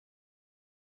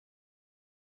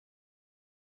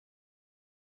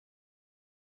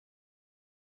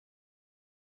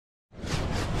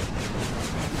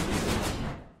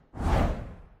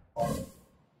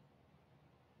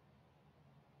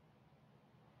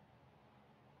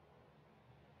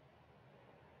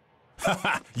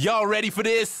Y'all ready for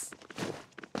this?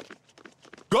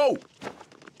 Go!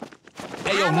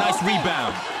 Ayo, nice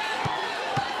rebound.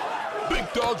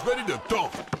 Big dog's ready to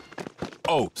dunk.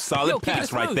 Oh, solid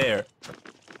pass right there.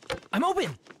 I'm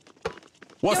open.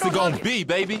 What's it gonna be,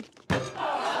 baby?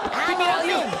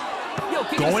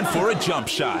 Going for a jump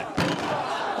shot.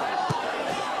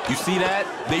 You see that?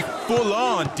 They full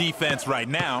on defense right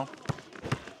now.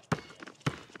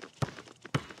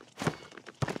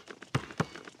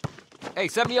 Hey,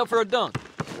 set me up for a dunk.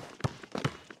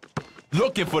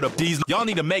 Looking for the D's. Y'all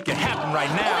need to make it happen right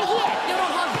now. Over here. Yo,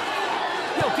 don't hug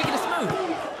it. Yo, kick it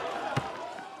smooth.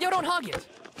 Yo, don't hug it.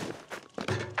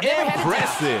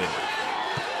 Impressive.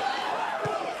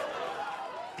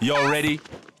 Y'all ready?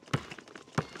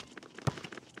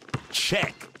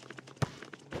 Check.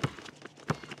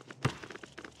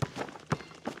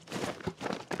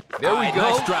 There we go.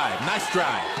 Nice drive. Nice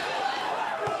drive.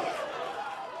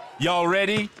 Y'all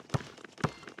ready?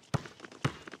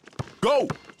 Go.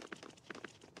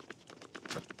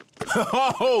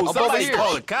 Oh, somebody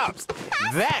call the cops.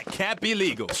 That can't be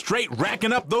legal. Straight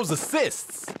racking up those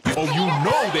assists. Oh, you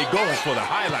know they going for the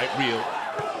highlight reel.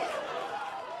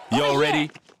 Y'all ready?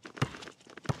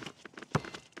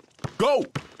 Go.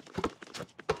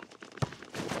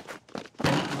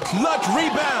 Clutch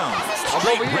rebound.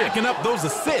 Straight racking up those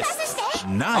assists.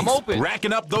 Nice. I'm open.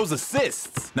 Racking up those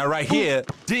assists. Now right here,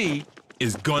 D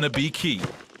is gonna be key.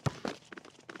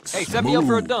 Hey, set me up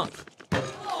for a dunk.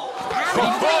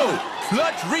 Oh,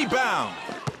 clutch rebound.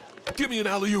 Give me an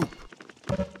alley-oop.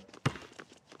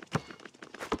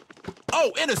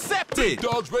 Oh, intercepted. Big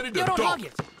dog's ready to Yo, don't hug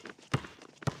dunk. it.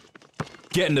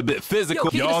 Getting a bit physical.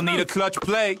 Yo, Y'all need a clutch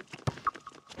play.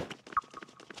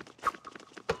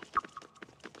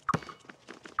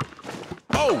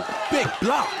 Oh, big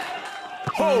block.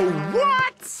 Oh,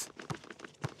 what?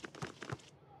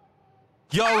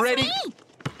 Y'all ready?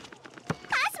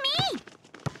 Pass me!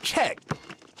 Check.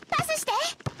 Pass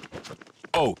este!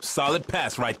 Oh, solid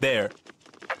pass right there.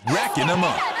 Racking them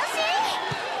up.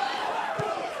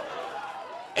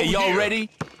 Hey, y'all ready?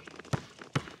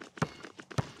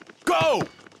 Go!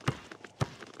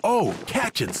 Oh,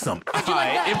 catching some.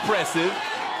 Alright, impressive.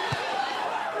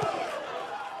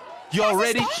 Y'all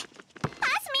ready?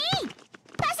 Pass me!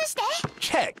 Pass este!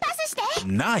 Check. Pass este!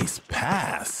 Nice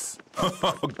pass.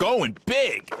 Going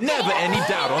big. Never any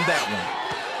doubt on that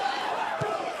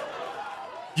one.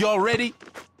 Y'all ready?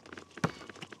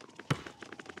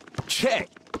 Check.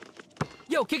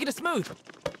 Yo, kick it smooth.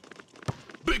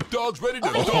 Big dog's ready to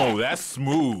dunk. Oh, that's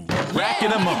smooth. Racking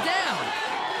them Knock up. it down.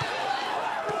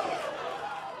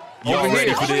 Y'all Over ready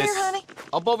here. for Over this? here, honey.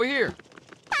 Up over here.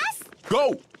 Pass!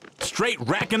 Go. Straight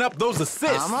racking up those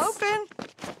assists. I'm open.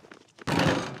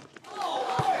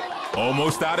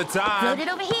 Almost out of time. Float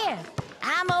it over here.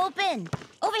 I'm open.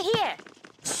 Over here.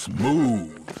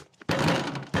 Smooth.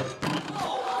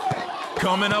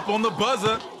 Coming up on the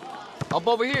buzzer. Up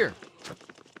over here.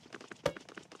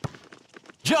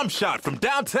 Jump shot from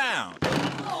downtown.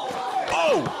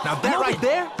 Oh, now that right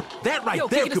there, Yo,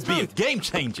 there kick it could be a smooth. game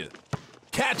changer.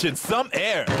 Catching some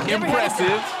air. Never had it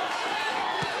Impressive.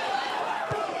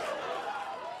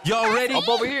 Y'all ready? Up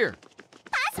over here.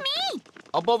 Pass me!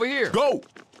 Up over here. Go.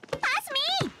 Pass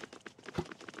me!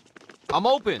 I'm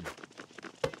open.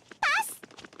 Pass!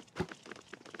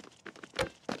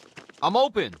 I'm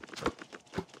open.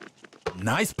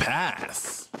 Nice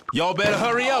pass. Y'all better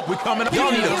hurry up. We're coming up.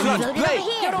 Y'all need a clutch Float it play. over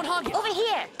here. Yo, don't hug it. Over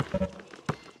here.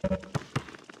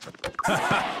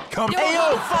 Come. Yo,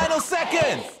 Ayo, final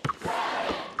seconds.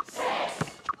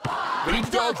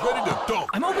 Big dog's ready to dunk.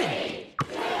 I'm open.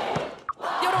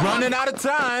 Yo, don't Running out of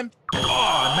time.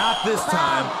 Oh, not this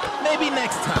time. Maybe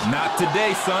next time. Not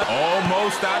today, son.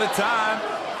 Almost out of time.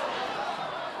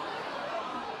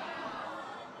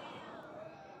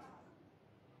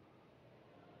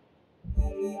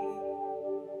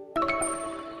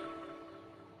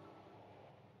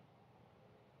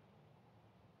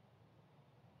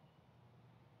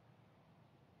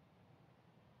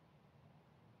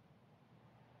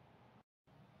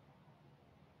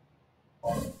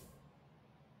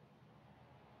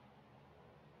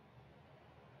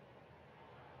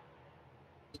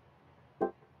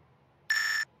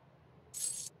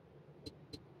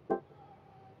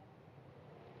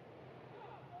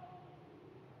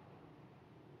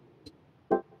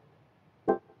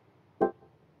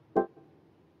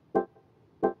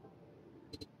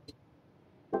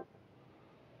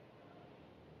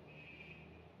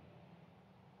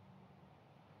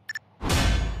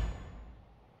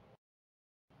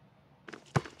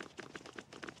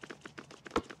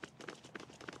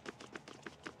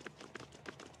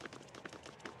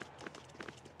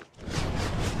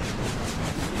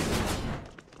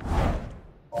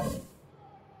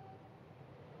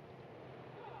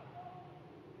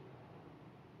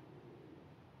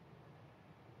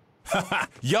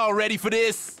 Y'all ready for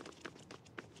this?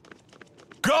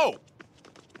 Go!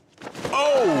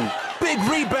 Oh, big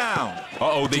rebound.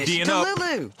 Uh-oh, they D'ing up.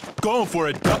 Lulu. Going for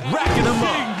it, racking them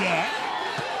up.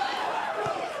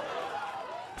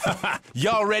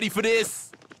 Y'all ready for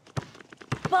this?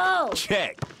 Bo.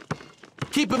 Check.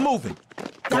 Keep it moving.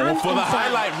 Going for the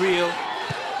highlight reel.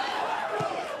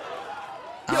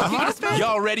 Yo, kick it smooth.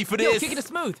 Y'all ready for Yo, this? kick it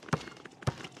smooth.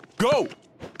 Go!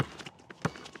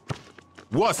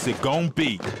 What's it gonna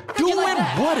be? Doing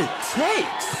what it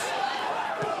takes.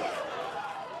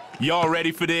 Y'all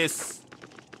ready for this?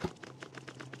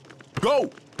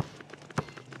 Go!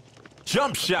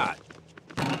 Jump shot.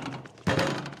 Was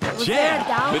there a Jam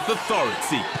doubt? with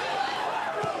authority.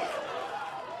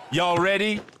 Y'all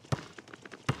ready?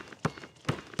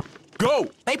 Go!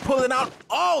 They pulling out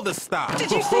all the stops.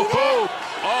 Did you see that?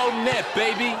 All net,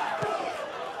 baby.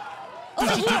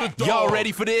 Dish it to the dog. Y'all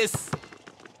ready for this?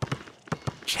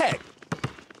 Check.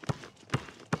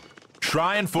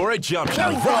 Trying for a jump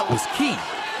shot. That was key.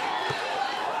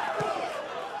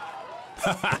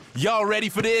 Y'all ready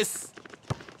for this?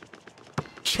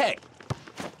 Check.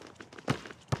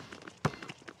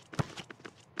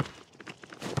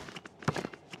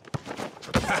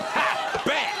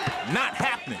 Bad. Not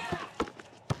happening.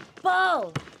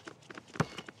 Bo.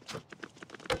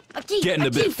 Aki, Getting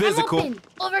a bit Aki, physical. I'm open.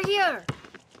 Over here.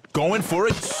 Going for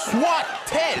it. SWAT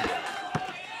 10.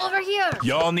 Over here.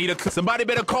 Y'all need somebody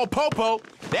better call Popo.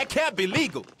 That can't be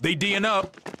legal. They D'ing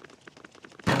up.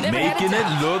 Never had Making a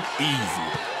doubt. it look easy.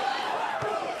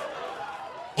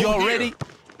 Y'all here. ready?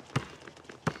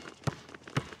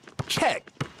 Check.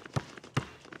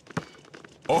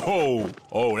 Oh,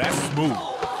 that's smooth.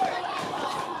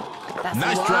 That's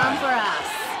Nice one try. for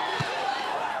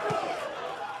us.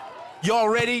 Y'all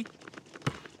ready?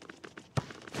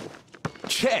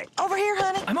 Check. Over here,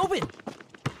 honey. I'm open.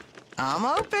 I'm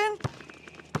open.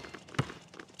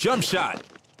 Jump shot.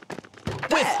 With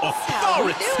That's how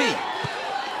we do authority. it.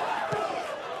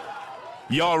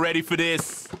 Y'all ready for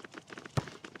this?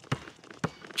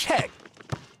 Check.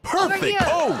 Over Perfect. here.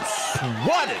 Oh,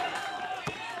 swatted.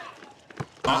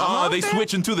 They open.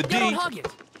 switching to the Yo, don't D. hog it.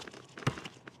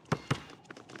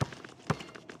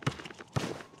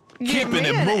 Keeping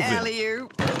it an moving.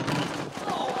 alley-oop.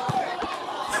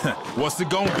 What's it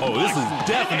going? Oh, this is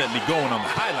definitely going on the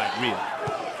highlight reel.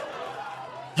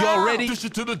 Y'all ready? Dish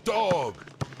it to the dog.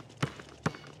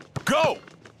 Go!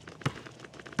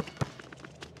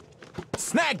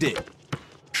 Snagged it.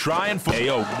 Trying for. Hey,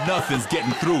 yo, nothing's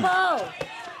getting through. Bo.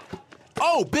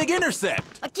 Oh, big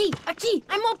intercept. Aki,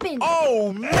 I'm open.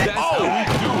 Oh, man. Man. I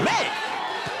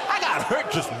got hurt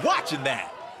just watching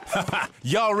that.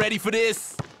 Y'all ready for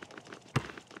this?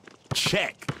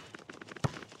 Check.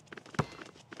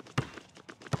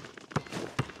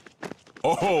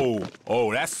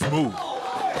 Oh, that's smooth.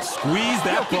 Squeeze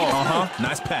that ball.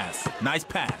 Nice pass. Nice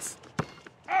pass.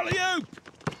 Alley-oop.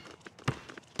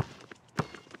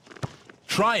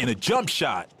 Trying a jump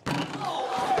shot.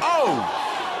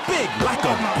 Oh, big like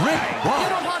a brick Yo, wall.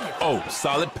 don't hog it. Oh,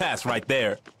 solid pass right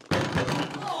there.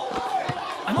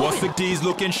 I'm What's the open. D's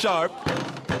looking sharp?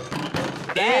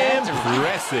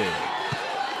 Impressive.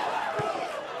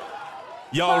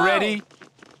 Y'all ready?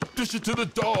 Dish it to the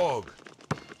dog.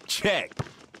 Check.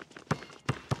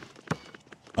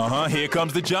 Here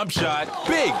comes the jump shot.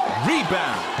 Big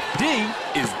rebound. D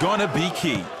is gonna be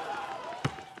key.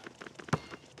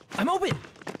 I'm open.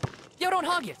 Yo, don't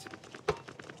hog it.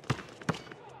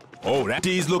 Oh, that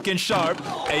D's looking sharp.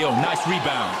 Ayo, nice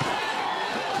rebound.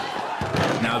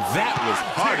 Now that was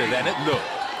harder than it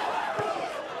looked.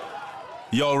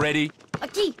 Y'all ready?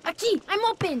 Aki, I'm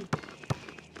open.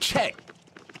 Check.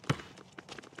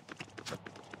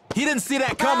 He didn't see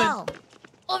that coming. Bo.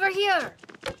 Over here.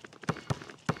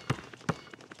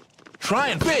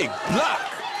 Trying big block.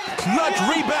 Clutch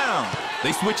rebound.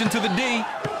 They switching to the D.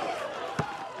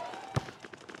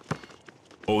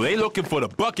 Oh, they looking for the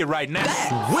bucket right now.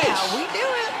 Switch. How we do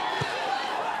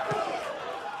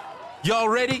it. Y'all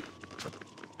ready?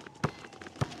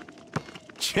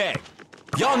 Check.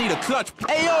 Y'all need a clutch.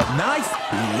 Ayo, nice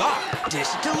block. Dish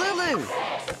it to Lulu.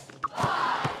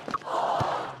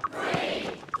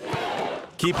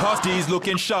 Keep Husties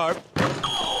looking sharp.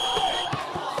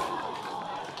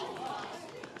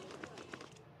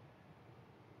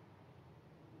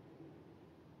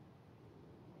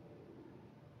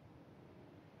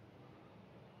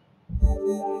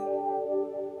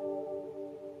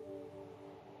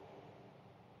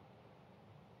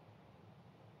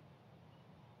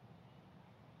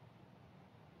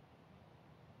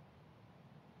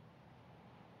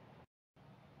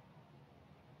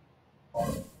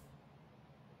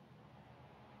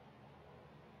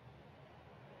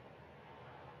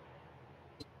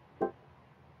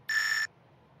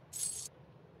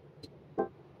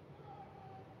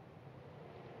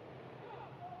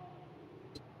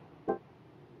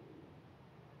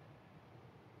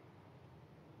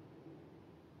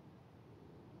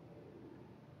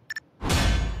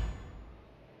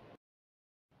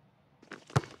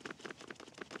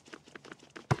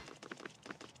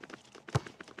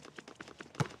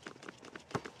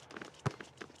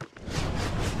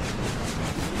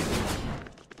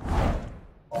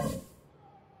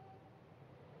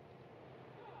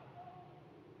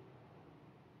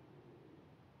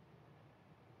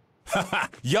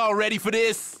 Y'all ready for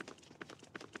this?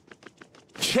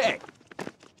 Check.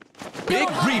 Big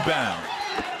rebound.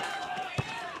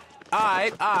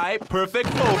 Aight, perfect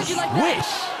folks. you like Wish.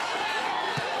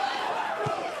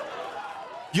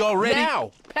 Y'all ready?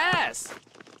 Now, pass.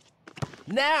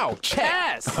 Now, Check.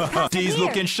 pass. D's here.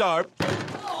 looking sharp.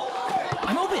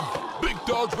 I'm open. Big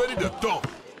dog's ready to dunk.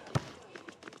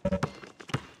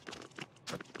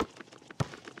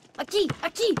 Aki,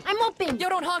 I'm open. Yo,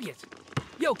 don't hog it.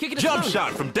 Yo, kick it to Jump smooth.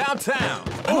 shot from downtown.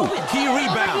 Oh, key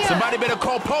rebound. here. Somebody better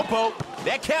call Popo.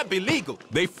 That can't be legal.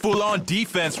 They full on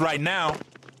defense right now.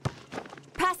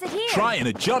 Pass it here. Trying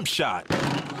a jump shot.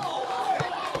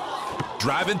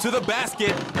 Driving to the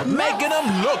basket. Making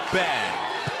them look bad.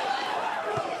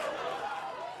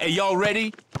 Hey, y'all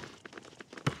ready?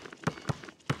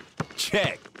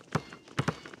 Check.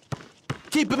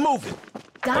 Keep it moving.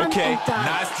 Done Okay, and done.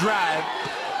 nice drive.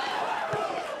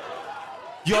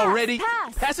 Y'all ready?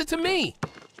 Pass. Pass it to me.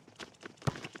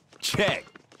 Check.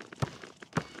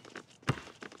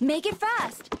 Make it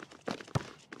fast.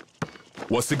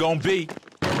 What's it gonna be?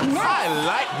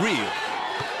 Highlight reel.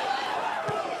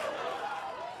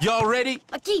 Y'all ready?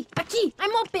 Aki,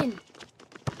 I'm open.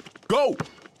 Go.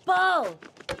 Ball.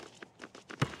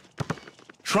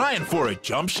 Trying for a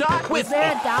jump shot with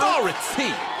there a doubt?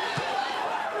 authority.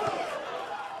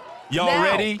 Y'all Now,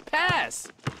 ready? pass.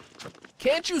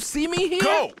 Can't you see me here?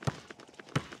 Go.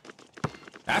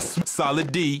 That's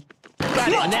solid D. Got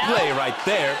it Clutch now. play right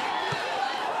there.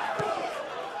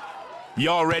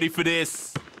 Y'all ready for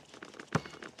this?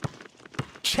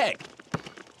 Check.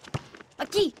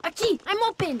 Aki, I'm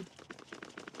open.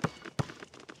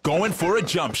 Going for a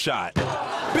jump shot. Big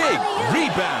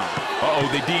rebound. Uh-oh,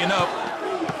 they D'ing up.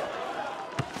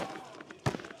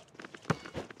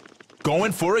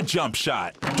 Going for a jump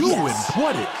shot. Doing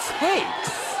what it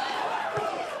takes.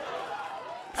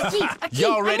 Aki,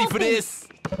 Y'all I'm ready for open. this?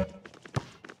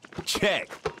 Check.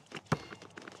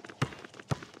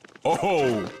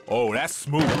 Oh, that's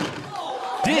smooth.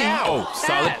 Ding. Now, Oh,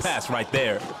 solid pass. pass right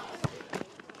there.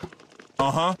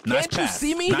 Uh-huh, nice Can't you pass.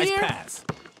 see me nice here? pass.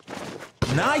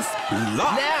 Nice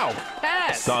block. Now,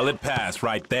 pass. Solid pass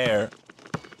right there.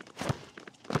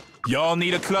 Y'all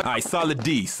need a clutch. All right, solid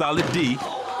D.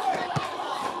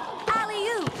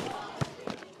 Alley-oop.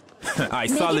 All right,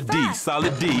 Make solid it D, fast.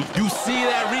 solid D. You see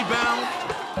that rebound?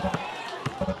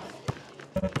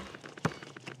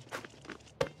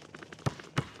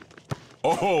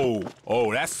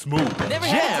 Oh, that's smooth. Never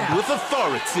had Jammed that. with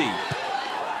authority.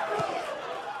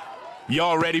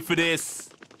 Y'all ready for this?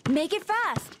 Make it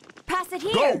fast. Pass it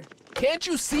here. Go. Can't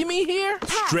you see me here?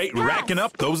 Pass, Straight pass. racking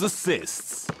up those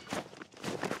assists.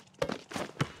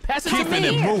 Pass it to Keeping me.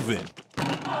 it moving.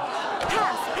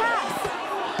 Pass.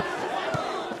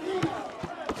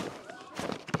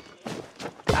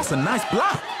 That's a nice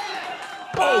block.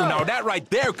 Oh, now that right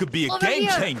there could be a Over game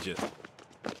here. changer.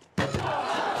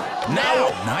 Now,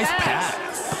 nice pass.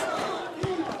 pass.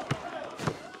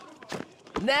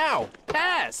 Now,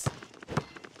 pass.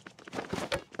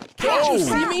 Can't Oh, you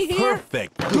see me here?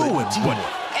 perfect. Doing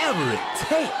whatever it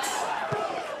takes.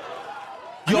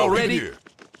 Y'all Look ready? here.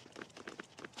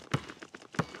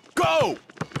 Go!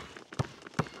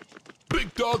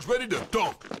 Big dog's ready to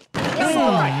dunk.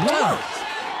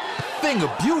 Thing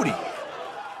of beauty.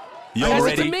 Y'all Pass it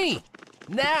ready? to me.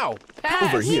 Now, pass.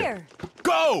 Pass Over here. here.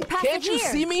 Go! Pass Can't it you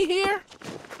here. see me here?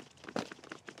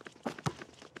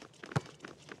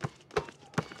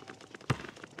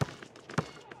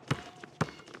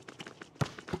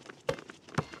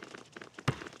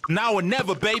 Now or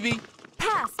never, baby.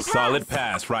 Pass. Solid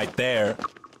pass right there.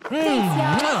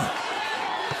 Thanks, y'all.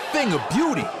 Thing of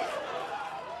beauty.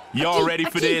 Y'all ready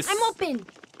for this? I'm open.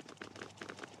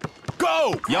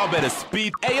 Go! Y'all better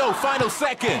speed. Ayo, final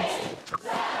seconds.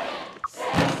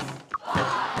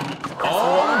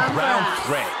 All round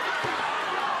threat.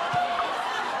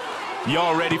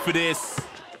 Y'all ready for this?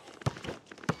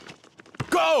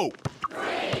 Go!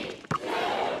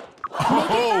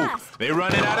 Oh, fast. they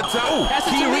running out of time. Oh, Pass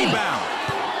it key to me. rebound.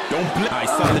 Don't blink. I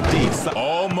saw the D.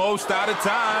 Almost out of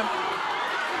time.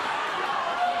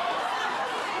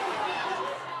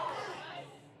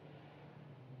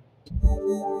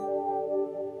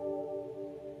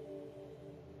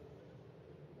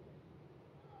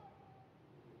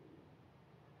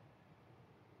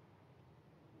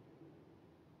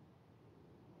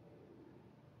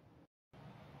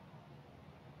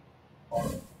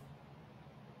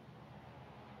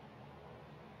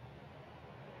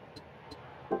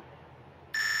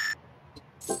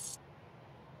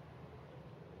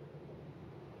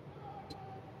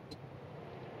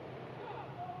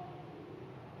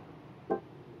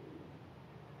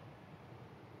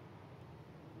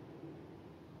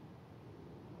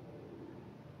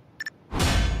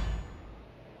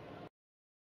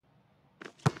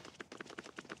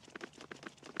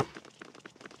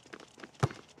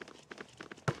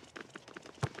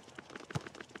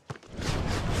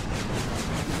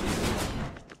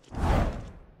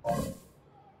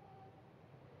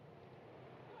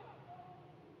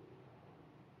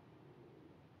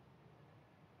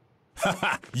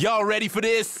 Y'all ready for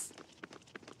this?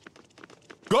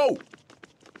 Go!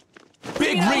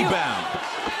 Big rebound!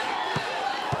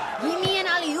 Give me an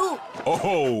alley-oop.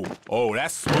 Oh,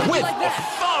 that's with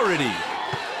authority!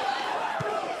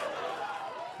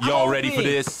 Y'all ready for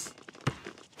this?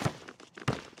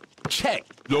 Check.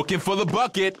 Looking for the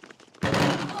bucket.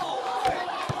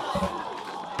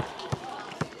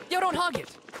 Yo, don't hog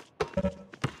it.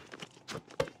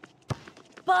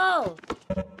 Ball.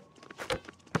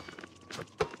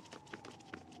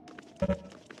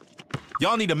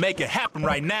 Y'all need to make it happen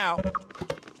right now.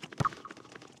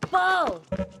 Ball.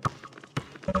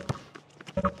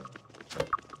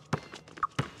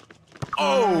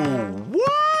 Oh,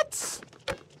 what?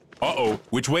 Uh-oh,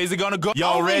 which way is it gonna go?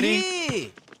 Y'all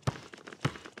ready?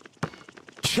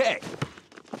 Check.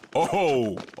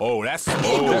 Oh, that's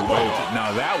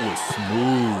now that was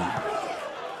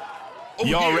smooth.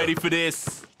 Y'all ready for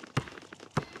this?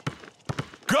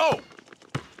 Go!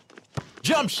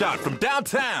 Jump shot from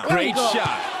downtown. Great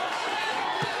shot.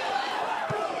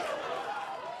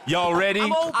 Y'all ready?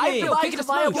 I'm open. I feel kick it a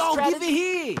smooth. Yo, give it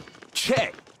here.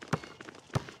 Check.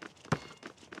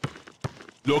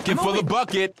 Looking for the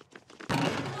bucket.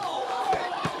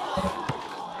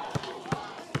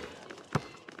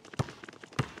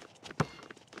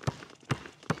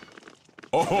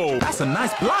 Oh, that's a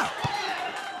nice block.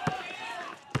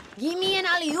 Give me an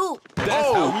alley-oop.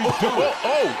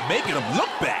 Oh, making them look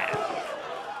bad.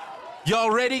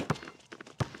 Y'all ready?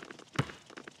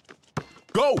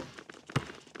 Go.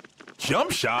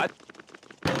 Jump shot.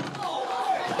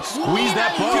 Squeeze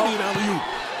that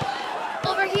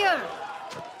ball. Over here.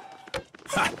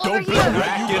 Don't be here.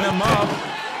 racking them up.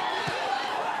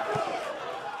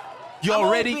 Y'all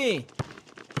ready?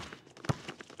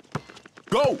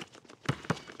 Go.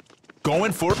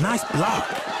 Going for nice block.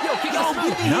 Yo, kick it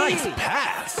smooth. Nice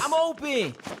pass. I'm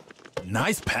open.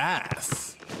 Nice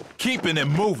pass. Keeping it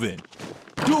moving.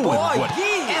 Doing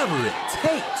whatever it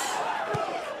takes.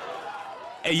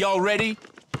 Hey, y'all ready?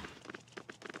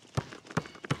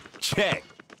 Check.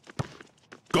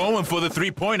 Going for the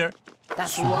three-pointer.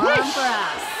 That's one for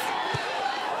us.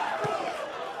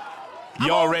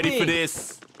 Y'all ready for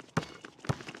this?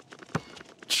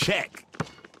 Check.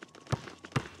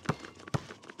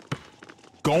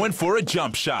 Going for a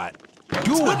jump shot.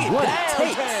 Doing what it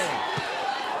takes.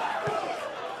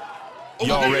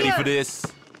 Y'all ready for this?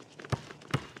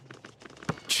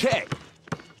 Check.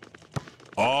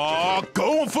 Oh,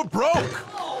 going for broke.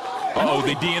 Uh-oh,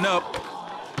 they D'ing up.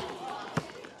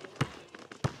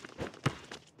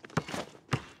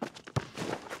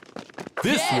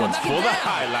 This one's for the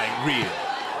highlight reel.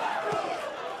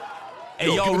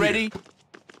 Hey, y'all ready?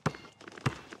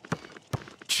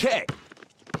 Check.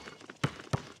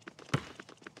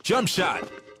 Jump shot.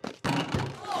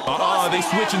 They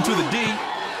switching to the D.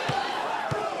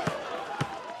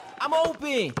 I'm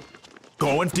open.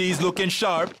 Going D's looking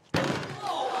sharp.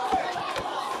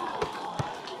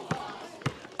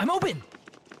 I'm open.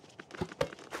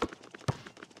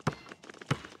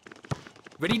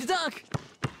 Ready to dunk.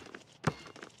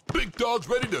 Big dog's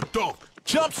ready to dunk.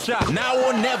 Jump shot, now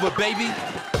or never, baby.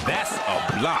 That's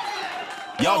a block.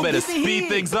 Y'all better speed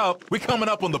things up. We're coming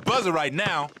up on the buzzer right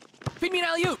now. Feed me an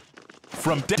alley-oop.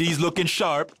 From D's looking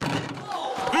sharp.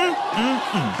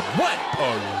 What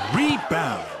a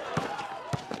rebound.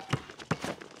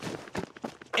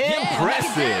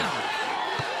 Impressive.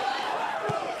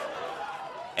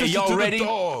 Hey, y'all ready?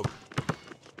 Dog.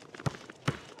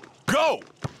 Go.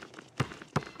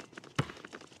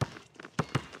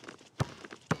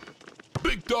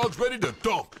 Big dog's ready to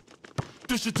dunk.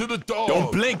 Dish it to the dog.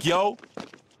 Don't blink, yo.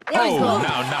 Oh,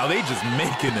 now they just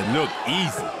making it look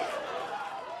easy.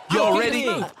 Y'all ready?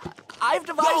 I've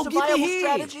devised a viable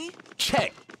strategy.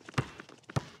 Check.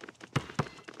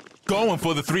 Going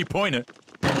for the three-pointer.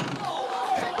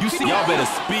 You see, y'all better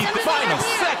speed the final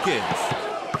seconds.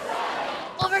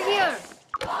 Over here.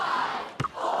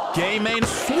 Game ain't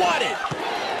swatted.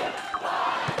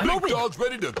 Big dog's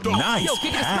ready to dunk. Nice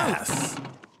pass.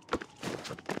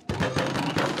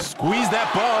 Squeeze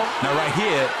that ball. Now right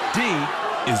here,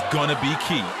 D is gonna be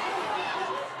key.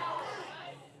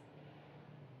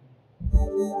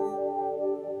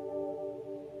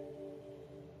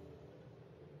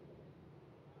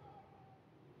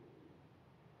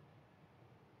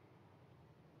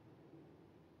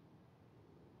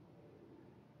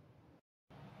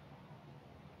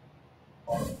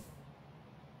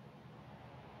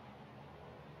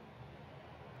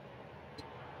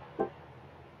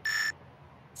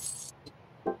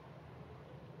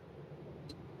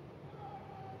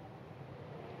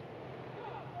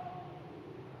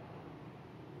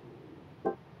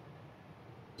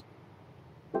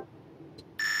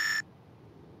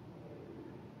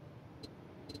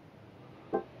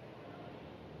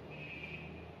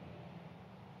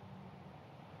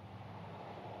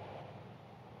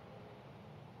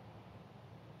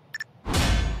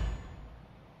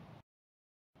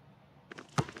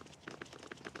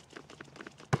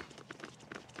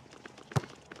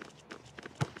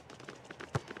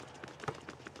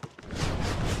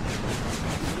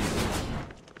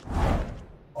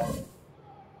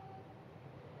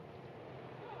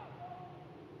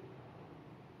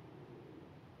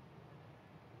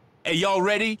 Hey, y'all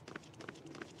ready?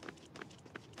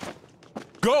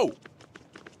 Go!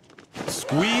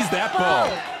 Squeeze that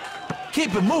ball.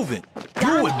 Keep it moving.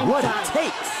 Doing what it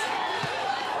takes.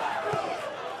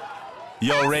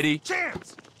 Y'all ready?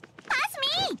 Chance! Pass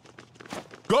me!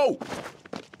 Go!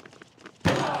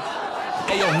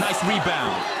 Hey, yo, nice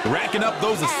rebound. Racking up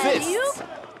those assists.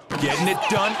 Getting it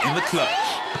done in the clutch.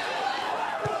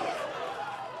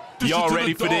 Y'all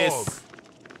ready for this?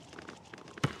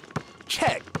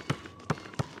 Check.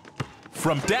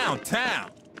 From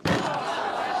downtown.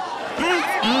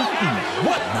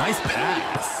 What nice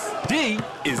pass. D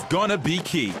is gonna be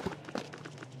key.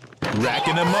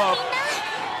 Racking them up.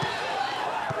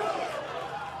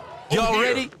 Y'all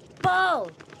ready? Ball.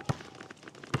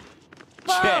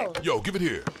 Ball. Check. Yo, give it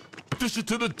here. Dish it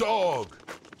to the dog.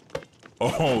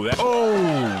 Oh,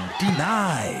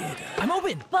 denied. I'm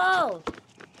open. Ball.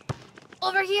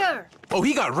 Over here. Oh,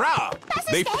 he got robbed.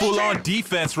 They full on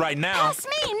defense right now. Pass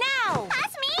me now!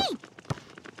 Pass me!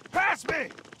 Pass me!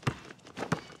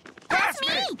 Pass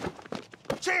me!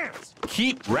 Chance!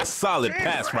 Keep rest solid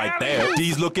pass right there.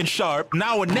 D's looking sharp.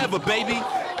 Now or never, baby.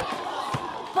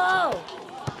 Ball.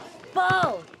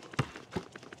 Ball.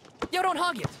 Yo, don't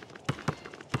hog it.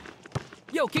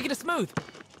 Yo, kick it to smooth.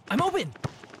 I'm open.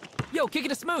 Yo, kick it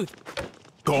to smooth.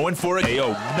 Going for it. Hey,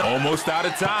 yo, almost out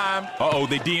of time. Uh-oh,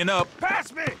 they D'ing up.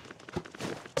 Pass me!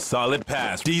 Solid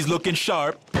pass. D's looking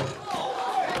sharp.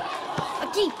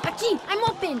 Aquí, I'm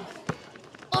open.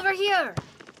 Over here.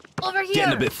 Over here.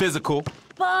 Getting a bit physical.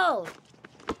 Ball.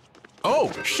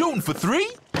 Oh, shooting for three?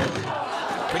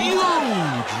 Huge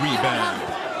rebound.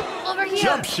 Over here.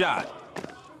 Jump shot.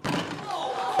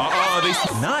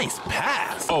 Nice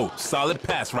pass. Oh, solid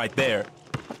pass right there.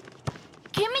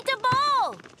 Give me the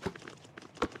ball!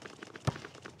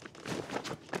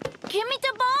 Give me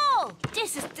the ball!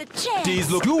 This is the chance! D's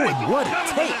doing what it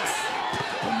takes.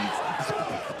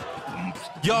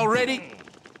 Y'all ready?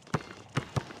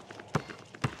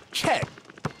 Check.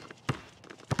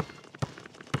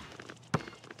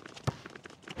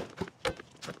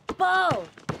 Ball.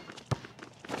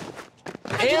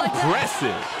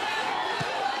 Impressive.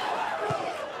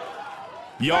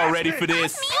 Y'all ready for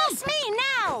this? Pass me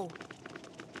now!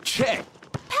 Check.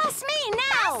 Pass me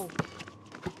now!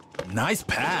 Nice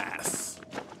pass.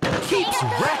 Keeps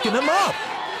racking them up.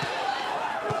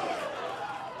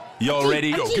 Y'all ready?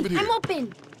 Yo, give it here. I'm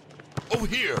open. Over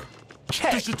here.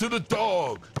 Check. Dish it to the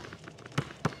dog.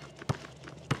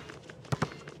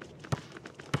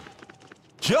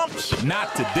 Jump.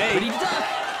 Not Ready today. to dunk.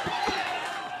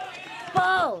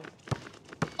 Ball.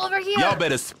 Over here. Y'all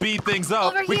better speed things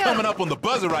up. Over We're here. coming up on the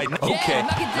buzzer right now. Yeah, Okay.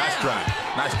 knock it down. Nice try.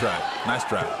 Nice try. Nice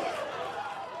try.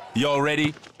 Y'all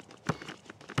ready?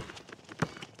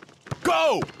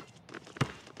 Go!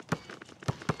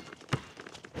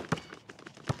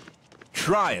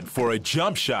 Trying for a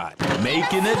jump shot.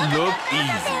 Making it look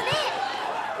easy.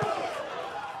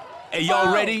 Hey, y'all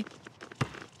Ball. ready?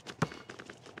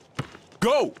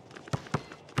 Go!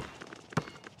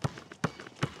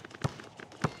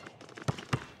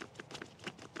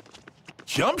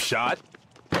 Jump shot?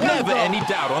 Never any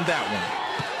doubt on that one.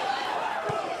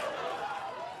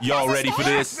 Y'all ready for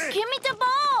this? Give me the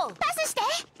ball! Pass it,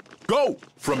 stay! Go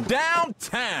from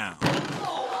downtown.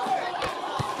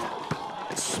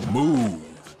 Smooth.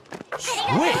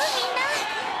 Swish.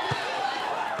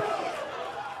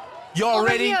 Y'all Over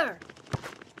ready? here.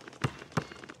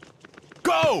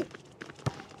 Go.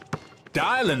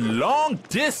 Dialing long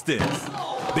distance.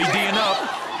 They D'ing up.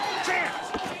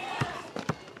 Chance!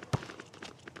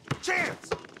 Chance!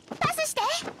 Pass it,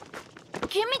 stay!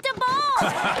 Give me the ball!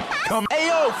 Come.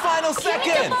 Ayo, final Give me the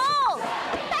second. ball!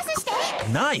 Pass it,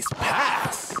 stay! Nice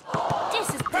pass. This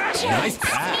is the chance! Nice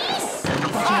pass.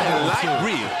 Highlight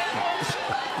reel.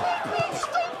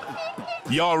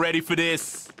 Y'all ready for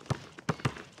this?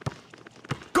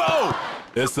 Go!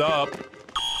 It's up.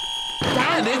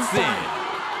 And it's in.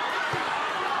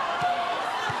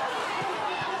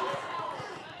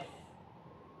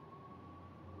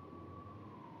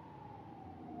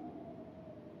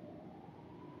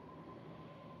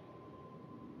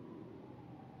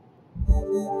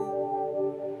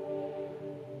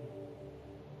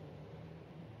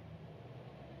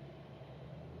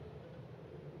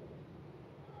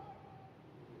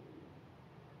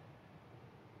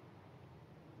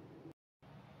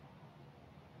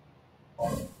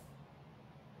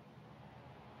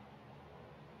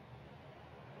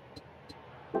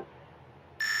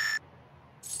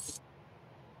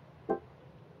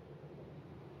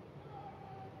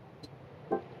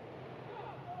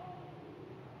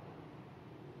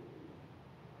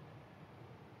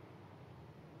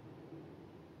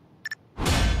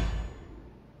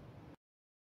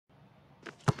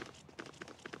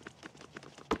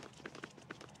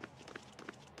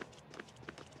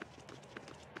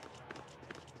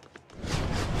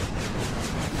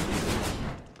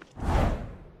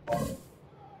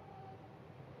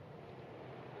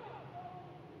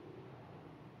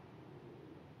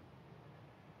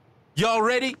 Y'all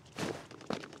ready?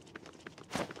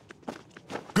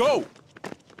 Go!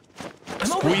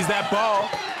 Squeeze that ball.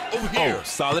 Over here. Oh,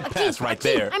 solid Akeem, pass right Akeem,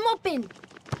 there. I'm open.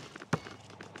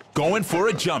 Going for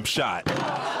a jump shot.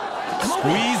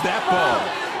 Squeeze that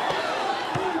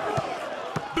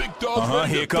ball. Big dogs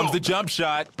ready Here to comes dunk. the jump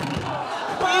shot.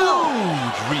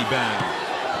 Huge rebound.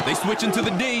 They switch into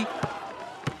the D.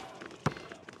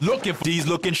 Looking for D's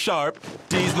looking sharp.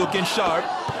 D's looking sharp.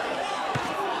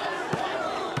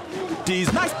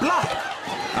 D's nice block.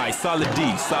 All right, solid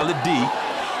D, solid D.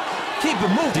 Keep it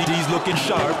moving. D's looking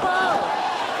sharp.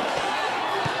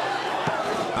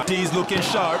 D's looking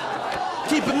sharp.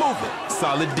 Keep it moving.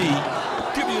 Solid D.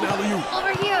 Give me an alley-oop.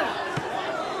 Over here.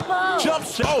 Ball. Jump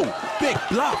shot. Oh, big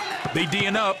block. They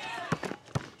D'ing up.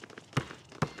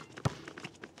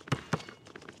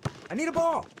 I need a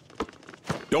ball.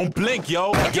 Don't blink,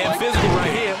 yo. Getting physical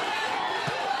right here.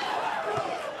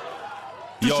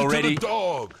 Y'all Dish it to ready? the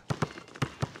dog.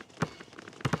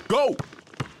 Go!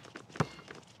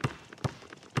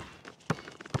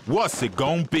 What's it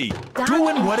gonna be?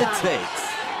 Doing what it takes.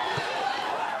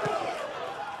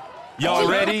 Y'all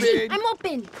ready? Akeem, I'm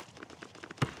open.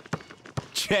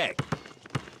 Check.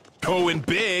 Going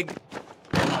big.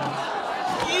 Huge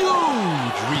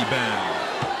rebound.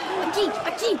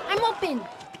 Akeem, I'm open.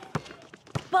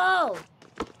 Ball.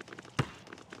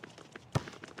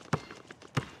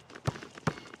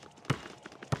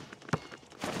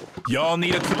 Y'all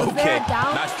need a... there Okay. a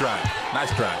down? Nice drive.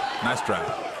 Nice drive. Nice drive.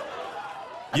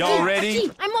 Y'all Akeem, ready?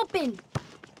 Akeem, I'm open.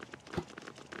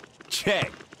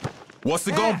 Check. What's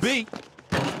it gonna be?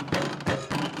 Was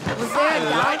there a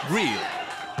down? Highlight reel.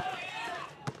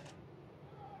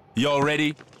 Y'all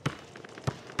ready?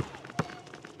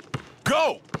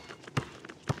 Go!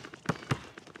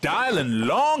 Dialing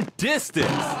long distance.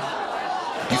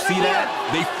 You see that?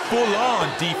 They full on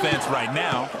defense right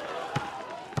now.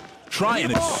 Trying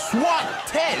to swat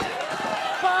Ted.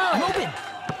 I'm Ball. open.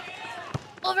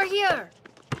 Over here.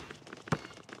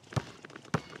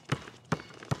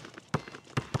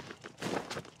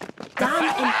 Done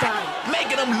and done.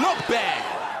 Making them look bad.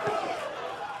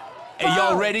 Hey,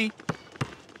 y'all ready?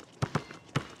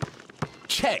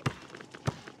 Check.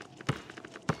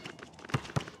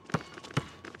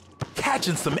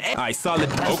 Catching some air. All right,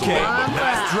 solid. Okay,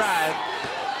 nice drive.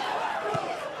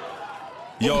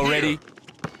 Y'all ready?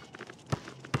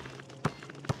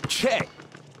 Check.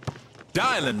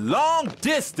 Dialing long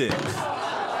distance.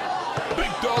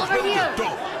 Big dogs Over ready here. to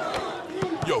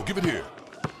dunk. Yo, give it here.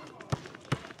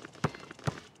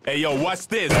 Hey, yo, watch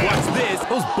this, watch this.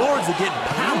 Those boards are getting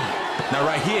pounded. Now,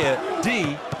 right here,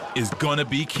 D is gonna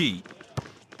be key.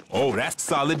 Oh, that's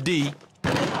solid D.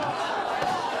 All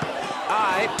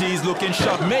right, D's looking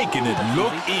sharp, making it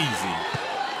look easy.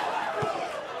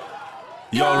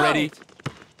 Y'all ready?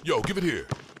 Yo, give it here.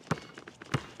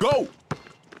 Go!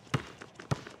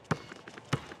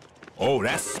 Oh,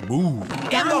 that's smooth.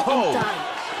 In the hole. Done.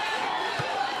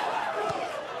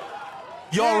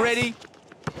 Y'all ready?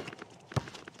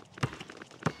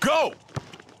 Go!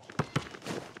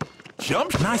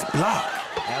 Jump, nice block.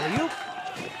 Alley-oop.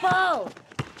 Ball.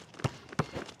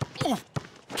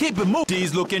 Keep it moving.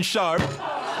 D's looking sharp.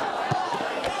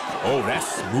 Oh,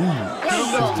 that's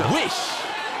smooth. Wish.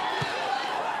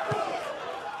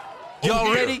 Y'all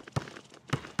here. ready?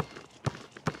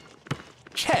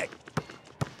 Check.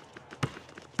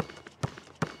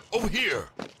 Over here.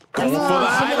 Going for the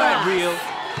highlight reel.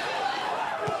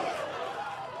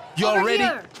 Y'all Over ready?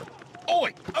 here.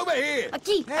 Oi, over here.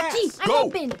 Akeem, I'm Go.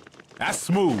 open. That's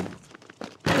smooth.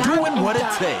 Done Doing and what it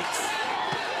done. takes.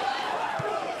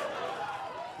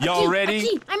 Y'all ready?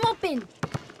 Akeem, I'm open.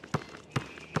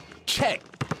 Check.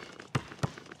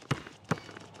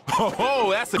 Oh,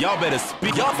 that's a... Y'all better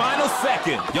speak. Y'all final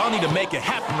second. Y'all need to make it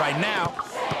happen right now.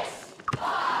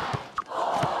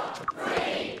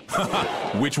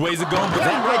 Which way's it going?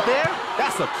 That right there?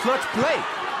 That's a clutch play.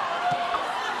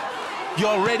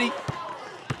 Y'all ready?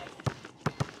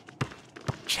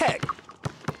 Check.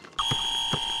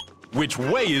 Which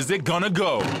way is it gonna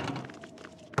go?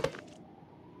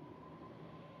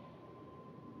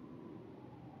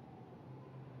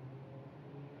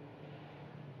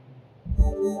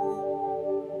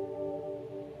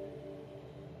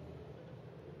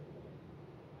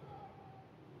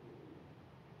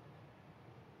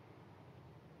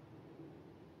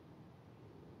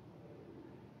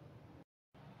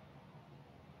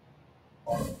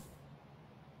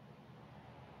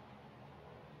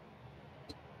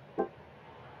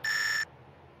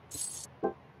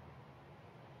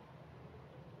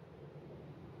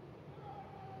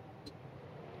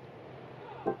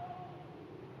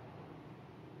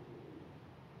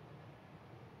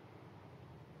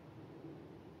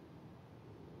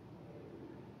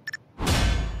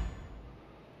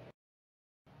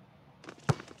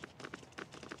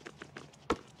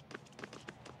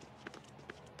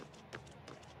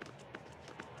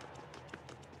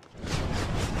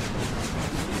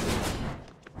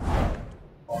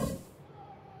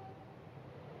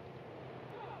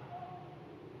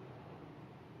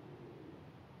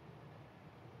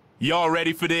 Y'all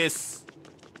ready for this?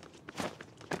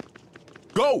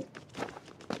 Go!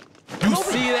 You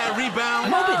see that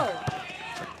rebound? I'm open.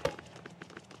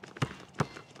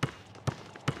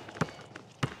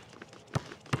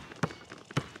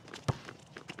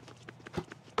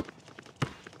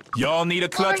 Y'all need a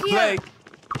clutch Over play. here.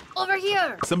 Over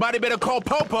here. Somebody better call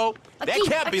Popo. That Aki,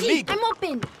 can't be Aki, legal. I'm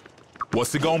open.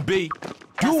 What's it gonna be?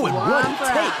 Doing what it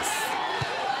takes.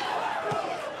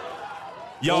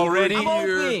 Y'all ready? I'm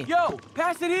open. Yo,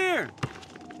 pass it here.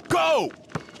 Go!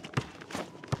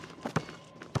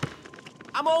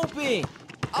 I'm open.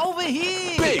 Over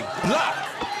here. Big block.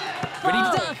 Ready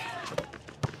to dunk.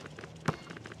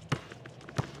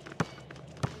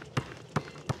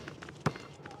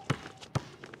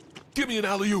 Give me an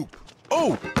alley-oop.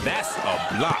 Oh, that's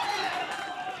a block.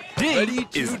 D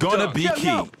is gonna be Yo, key.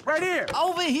 yo, right here.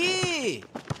 Over here.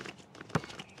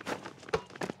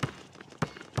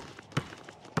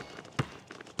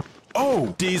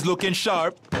 Oh, D's looking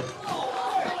sharp.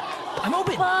 I'm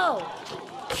open. Ball.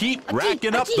 Keep Aki,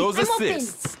 racking up Aki, those I'm open.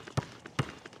 assists.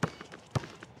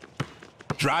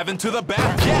 Driving to the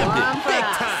back, jammed it, big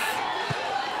time.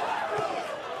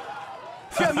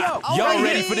 Yo, yo. Y'all right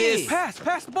ready here. for this?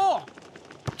 Pass the ball.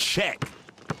 Check.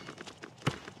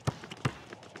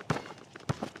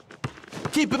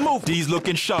 Keep it moving. D's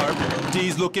looking sharp.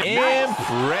 D's looking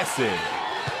impressive.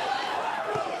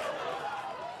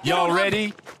 Y'all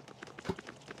ready?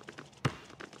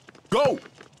 Go.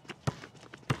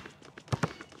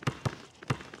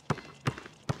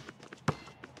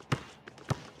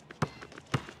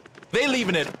 They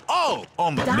leaving it all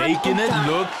on the making it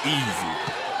look easy.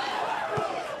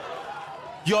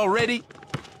 Y'all ready?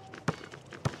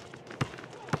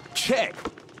 Check.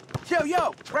 Yo,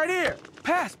 yo, right here.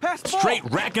 Pass the ball. Straight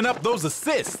racking up those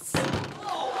assists.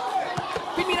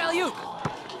 Beat me an alley-oop.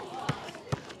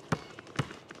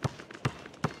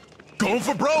 Going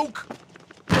for broke.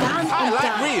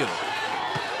 Highlight reel.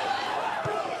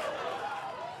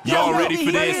 Y'all ready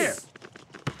for right this?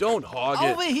 Don't hog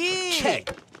Over here.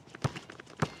 Check.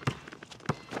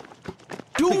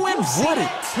 Doing what it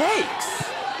takes.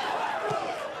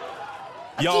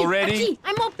 Y'all Aki, ready? Aki,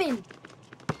 I'm open.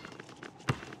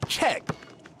 Check.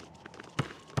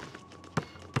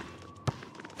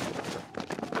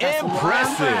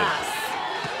 Impressive.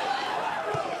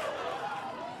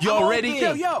 Y'all ready?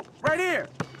 Yo, yo, right here.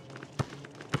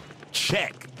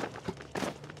 Check.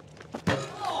 Big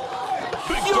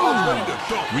dog's ready to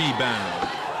dunk. Rebound.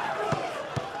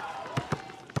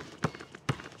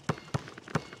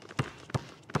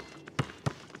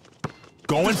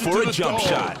 Going Push it for to a the jump dog.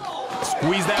 shot.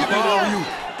 Squeeze that Give me an ball. alley-oop.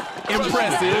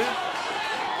 Impressive.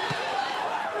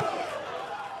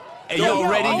 Hey, y'all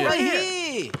ready? Over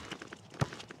here.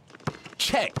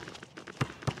 Check.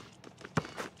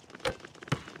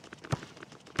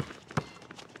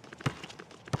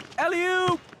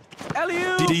 Alley-oop.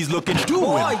 Alley-oop. D's looking doing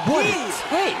Boy, what yeah. it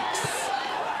takes.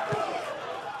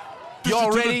 Dish Y'all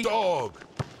it to ready? the dog.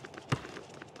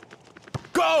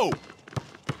 Go!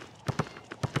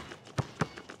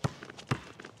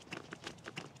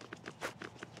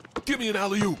 Give me an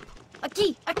alley-oop.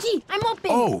 Aki, Aki, I'm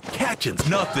open. Oh, catching's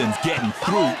nothing's getting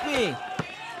through. Open.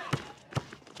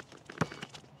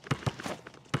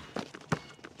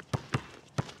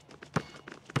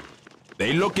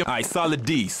 They looking. All right, solid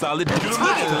D, solid D.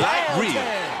 Highlight reel.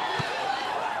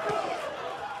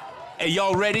 Hey,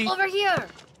 y'all ready? Over here.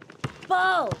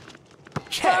 Ball.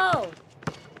 Check. Ball.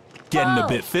 Getting a Ball.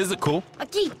 bit physical.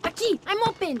 Aki, Aki, I'm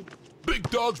open. Big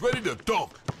dog's ready to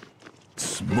dunk.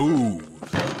 Smooth.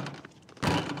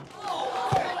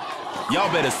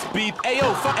 Y'all better speed.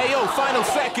 Ayo, final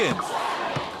seconds.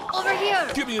 Over here.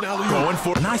 Give me an alley-oop. Going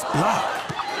for nice block.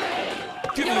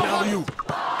 Give me an alley-oop.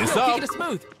 It's Yo, up. kick it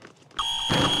smooth.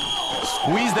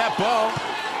 Squeeze that ball.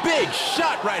 Big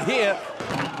shot right here.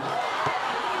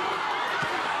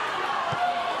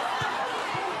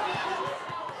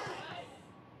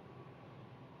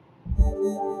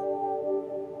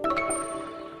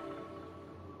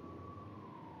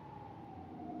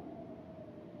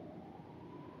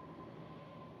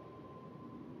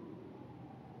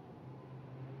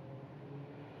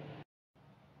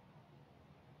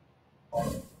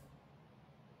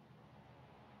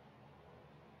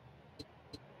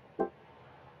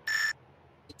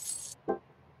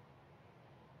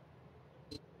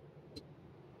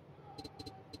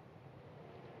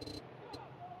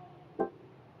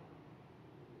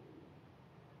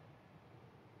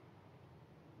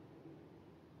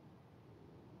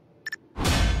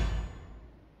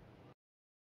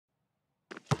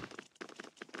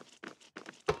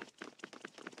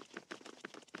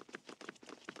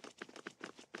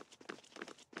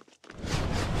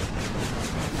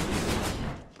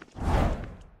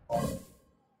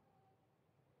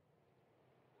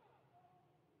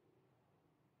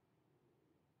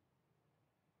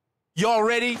 Y'all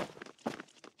ready?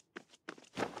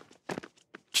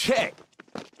 Check.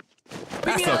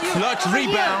 That's a clutch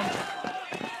rebound.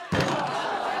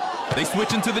 They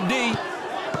switching to the D.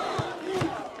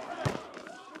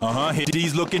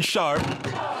 D's looking sharp.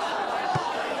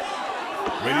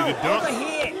 Ready to dunk? Over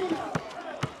here.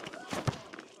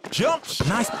 Jump.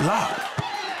 Nice block.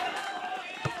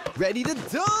 Ready to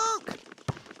dunk.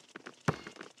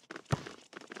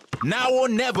 Now or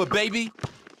never, baby.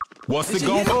 What's it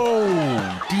going? Oh,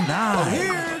 denied.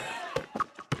 Here.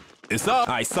 It's up.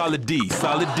 All right, solid D,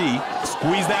 solid D.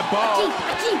 Squeeze that ball.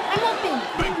 Aquí, I'm open.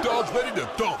 Big dog's ready to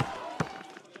dunk.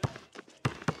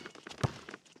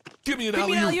 Give me an Give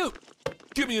me an alley-oop.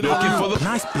 alley-oop. Give me an Looking alley-oop. for the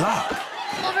nice block.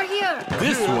 Over here.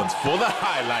 This one's for the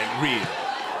highlight reel.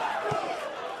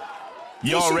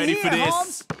 Y'all ready for this?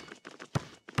 Holmes.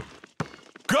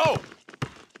 Go!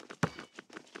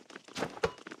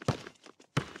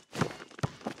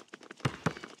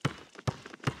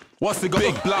 What's the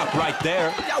big block right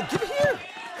there? Yo, give it here.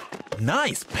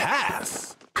 Nice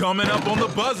pass. Coming up on the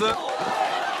buzzer.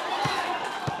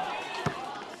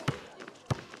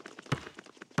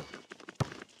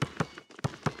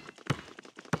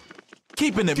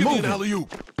 Keeping it Give me an moving.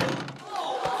 alley-oop. Yo,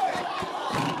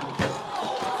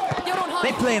 don't hug They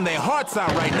it. playing their hearts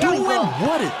out right now. Doing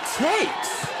what it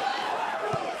takes.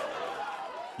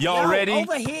 Y'all ready?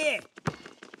 Over here.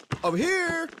 Over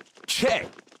here. Check.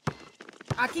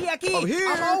 Aquí. Over here.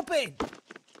 I'm open.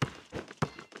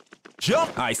 Jump.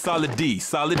 All right, solid D,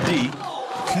 solid D.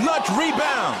 Clutch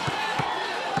rebound.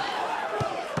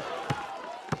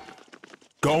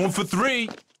 Going for three.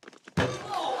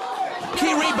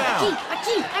 Key rebound.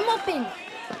 Aquí, I'm open.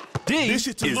 D Dish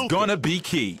it to is Luka. gonna be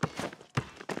key.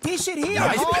 Dish it here,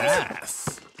 Nice Holmes.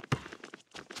 pass.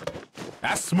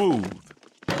 That's smooth.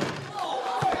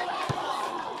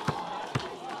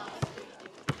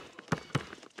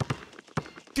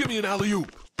 Give me an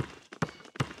alley-oop.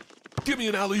 Give me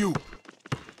an alley-oop.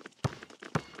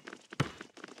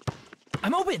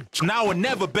 I'm open. Now or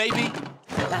never, baby.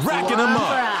 That's Racking one them for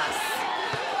up. us.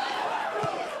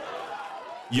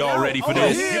 Y'all ready for over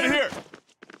this? here. Give it here.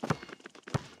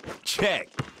 Check.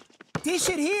 Dish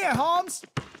it here, Holmes.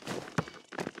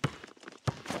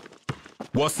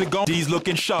 What's it going? D's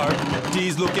looking sharp.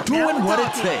 D's looking doing what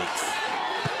it takes.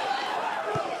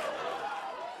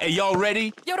 Hey, y'all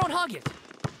ready? Yo, don't hug it.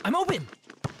 I'm open.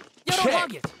 Yo, don't Check.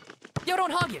 hug it. Yo,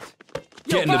 don't hug it.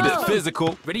 Yo, Getting a kick it bit smooth.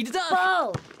 physical. Ready to dunk.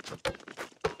 Ball.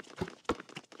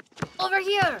 Over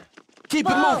here. Keep it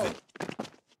Ball. moving.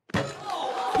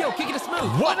 Yo, kick it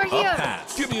smooth. What Over a here.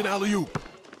 pass. Give me an alley-oop.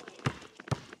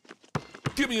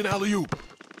 Give me an alley-oop.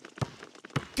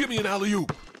 Give me an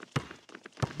alley-oop.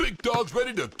 Big dog's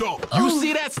ready to dunk. You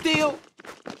see that steal?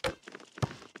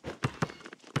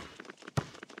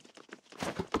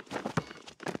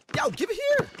 Yo, give it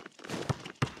here.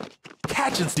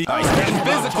 Catching steal. Nice, getting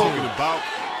physical. Talking about.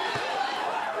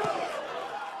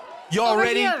 Y'all Over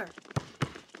ready? here.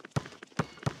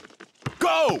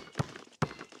 Go!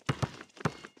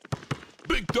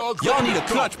 Big dog's Y'all ready need a to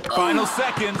clutch. dunk. Final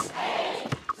seconds.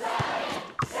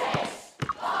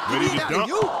 Ready to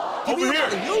dunk. Over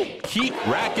here. Keep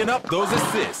racking up those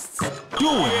assists.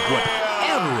 Doing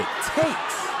whatever it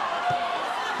takes.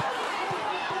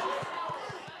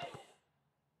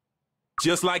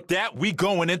 Just like that, we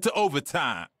going into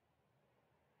overtime.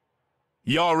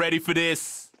 Y'all ready for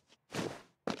this?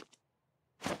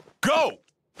 Go!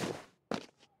 Yo,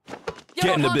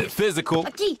 Getting don't a hug bit it. physical.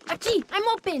 Aquí, I'm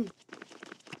open.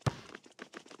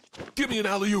 Give me an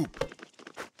alley-oop.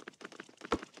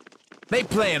 They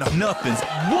playing nothings.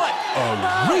 What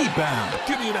a rebound.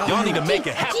 Give me an Y'all alley-oop. need to make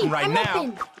it happen Aquí, right I'm now.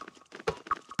 open.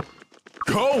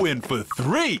 Going for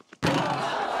three.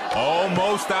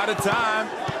 Almost out of time.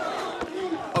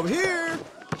 Over here.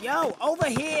 Yo, over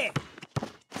here.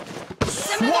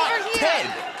 Send it SWAT over here.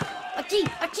 10.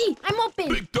 Aquí, I'm open.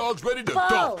 Big dog's ready to Ball.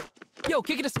 dunk. Yo,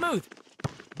 kick it smooth.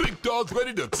 Big dog's ready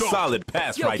to dunk. Solid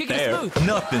pass Yo, right kick it there. smooth.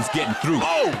 Nothing's getting through.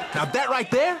 Oh, now that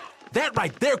right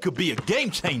there could be a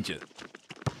game changer.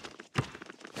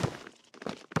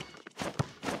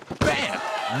 Bam!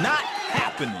 Not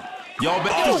happening. Y'all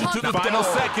better Oh, to the final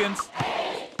dog. seconds.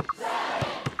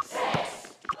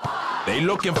 They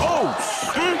looking. Oh!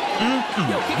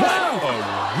 Yo, kick it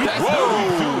smooth. That's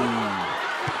Whoa!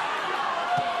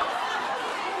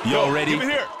 Y'all ready? Give it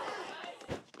here.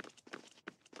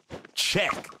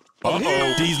 Check.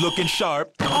 Uh-oh. D's looking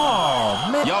sharp. Oh,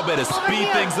 man. Y'all better speed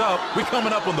here. things up. We're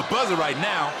coming up on the buzzer right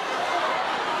now.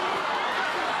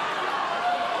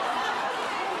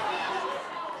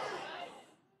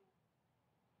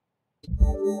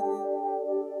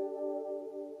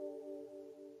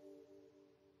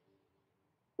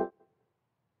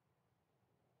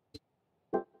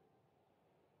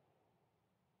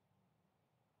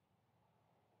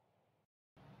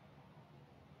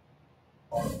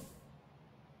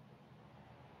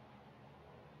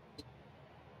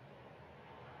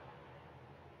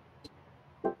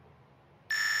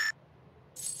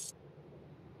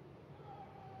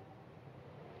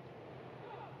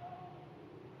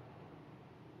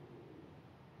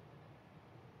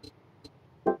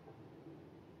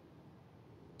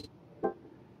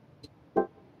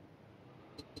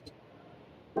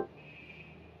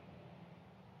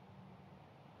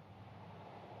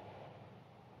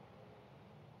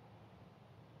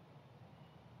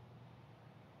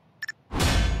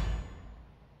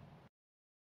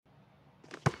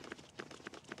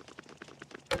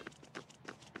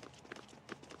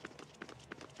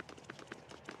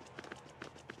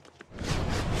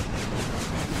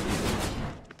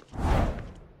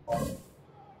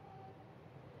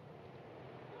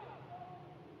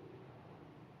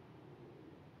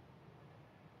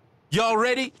 Y'all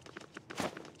ready?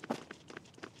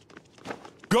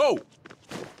 Go!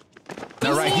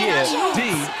 Now right here, D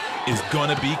is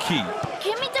gonna be key.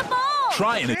 Give me the ball.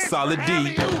 Trying it, solid D.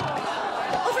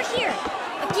 Over here.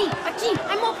 Aquí,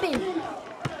 I'm open.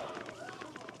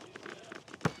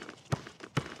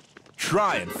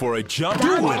 Trying for a jump.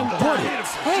 Doing what it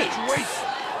takes.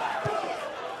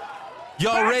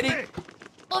 Y'all ready?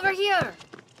 Over here.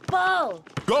 Ball.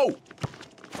 Go!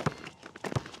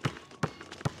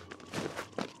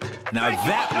 Now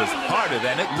that was harder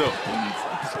than it looked.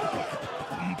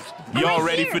 Y'all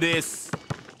ready for this?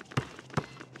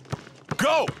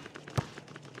 Go!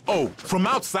 Oh, from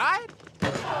outside?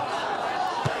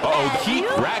 Uh-oh, keep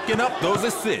racking up those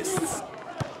assists.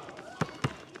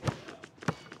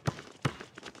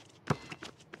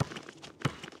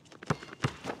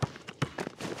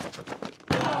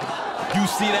 You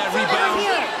see that rebound?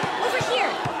 Over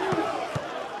here.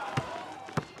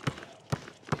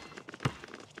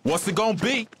 What's it gonna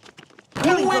be?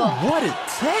 Doing what it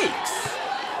takes.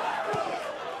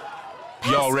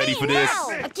 Y'all ready for this?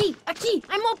 Aquí,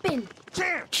 I'm open.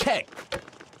 Check.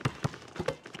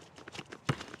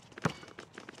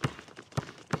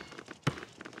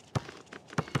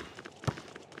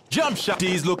 Jump shot.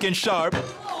 D's looking sharp.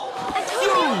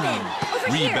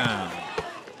 Rebound.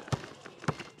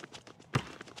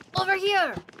 Over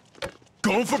here.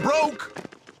 Going for broke.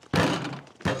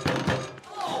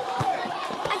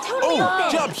 Totally Oh,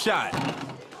 open. jump shot.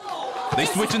 They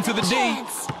switching to the D.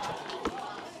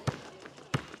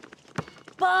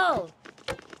 Ball.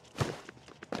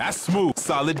 That's smooth.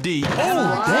 Solid D.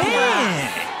 Oh,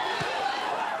 damn.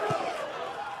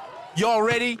 Y'all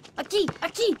ready? Aquí,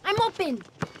 I'm open.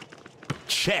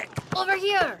 Check. Over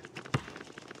here.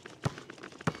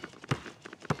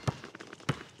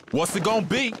 What's it gonna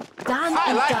be?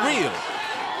 Highlight reel.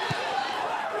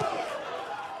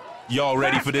 Y'all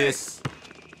ready for this?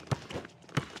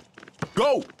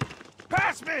 Go.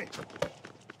 Pass me.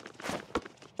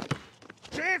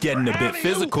 Getting a bit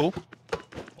physical.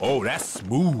 Oh, that's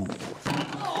smooth.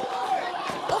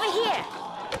 Over here.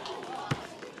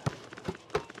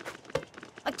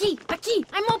 Aquí,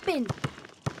 I'm open.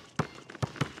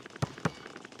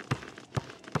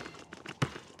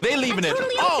 They leaving it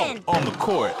totally all open. on the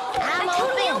court. I'm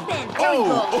totally open.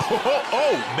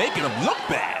 Oh, making them look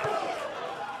bad.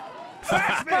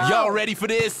 Y'all ready for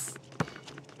this?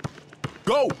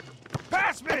 Go.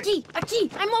 Pass me.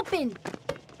 Aquí, I'm open.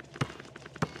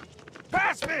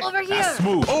 Pass me. Over here. That's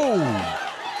smooth. Oh,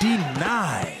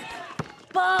 denied.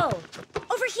 Ball.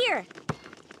 Over here.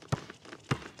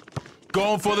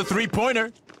 Going for the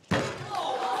three-pointer.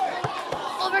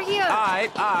 Over here. All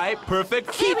right,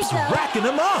 perfect. Here we Keeps go. racking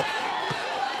them up.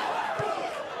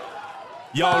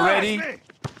 Y'all ready?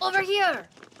 Over here.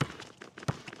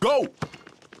 Go.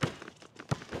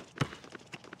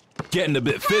 Getting a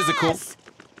bit physical.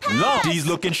 Long. D's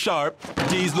looking sharp.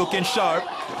 D's looking sharp.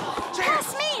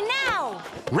 Pass me now.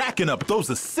 Racking up those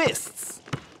assists.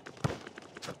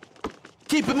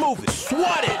 Keep it moving.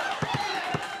 Swat it.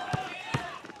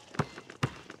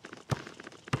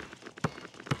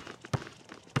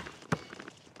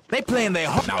 They playing their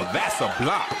heart. Now that's a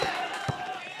block.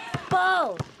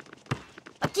 Ball.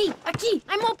 Aquí,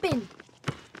 I'm open.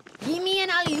 Give me an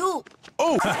alley-oop.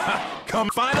 Oh, come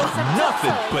finals,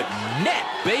 nothing but net,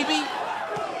 baby.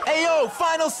 Hey, yo,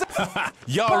 finals.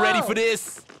 Y'all ready for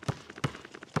this?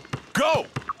 Go.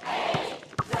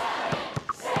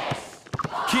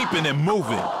 Keeping it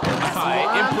moving. All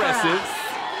right, impressive.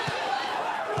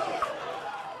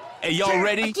 Hey, y'all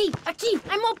ready? Aquí,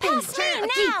 I'm open. Pass me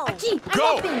now. Aquí, I'm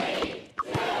Go. open.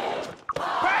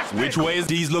 Which way is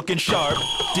D's looking sharp?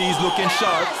 D's looking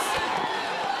sharp.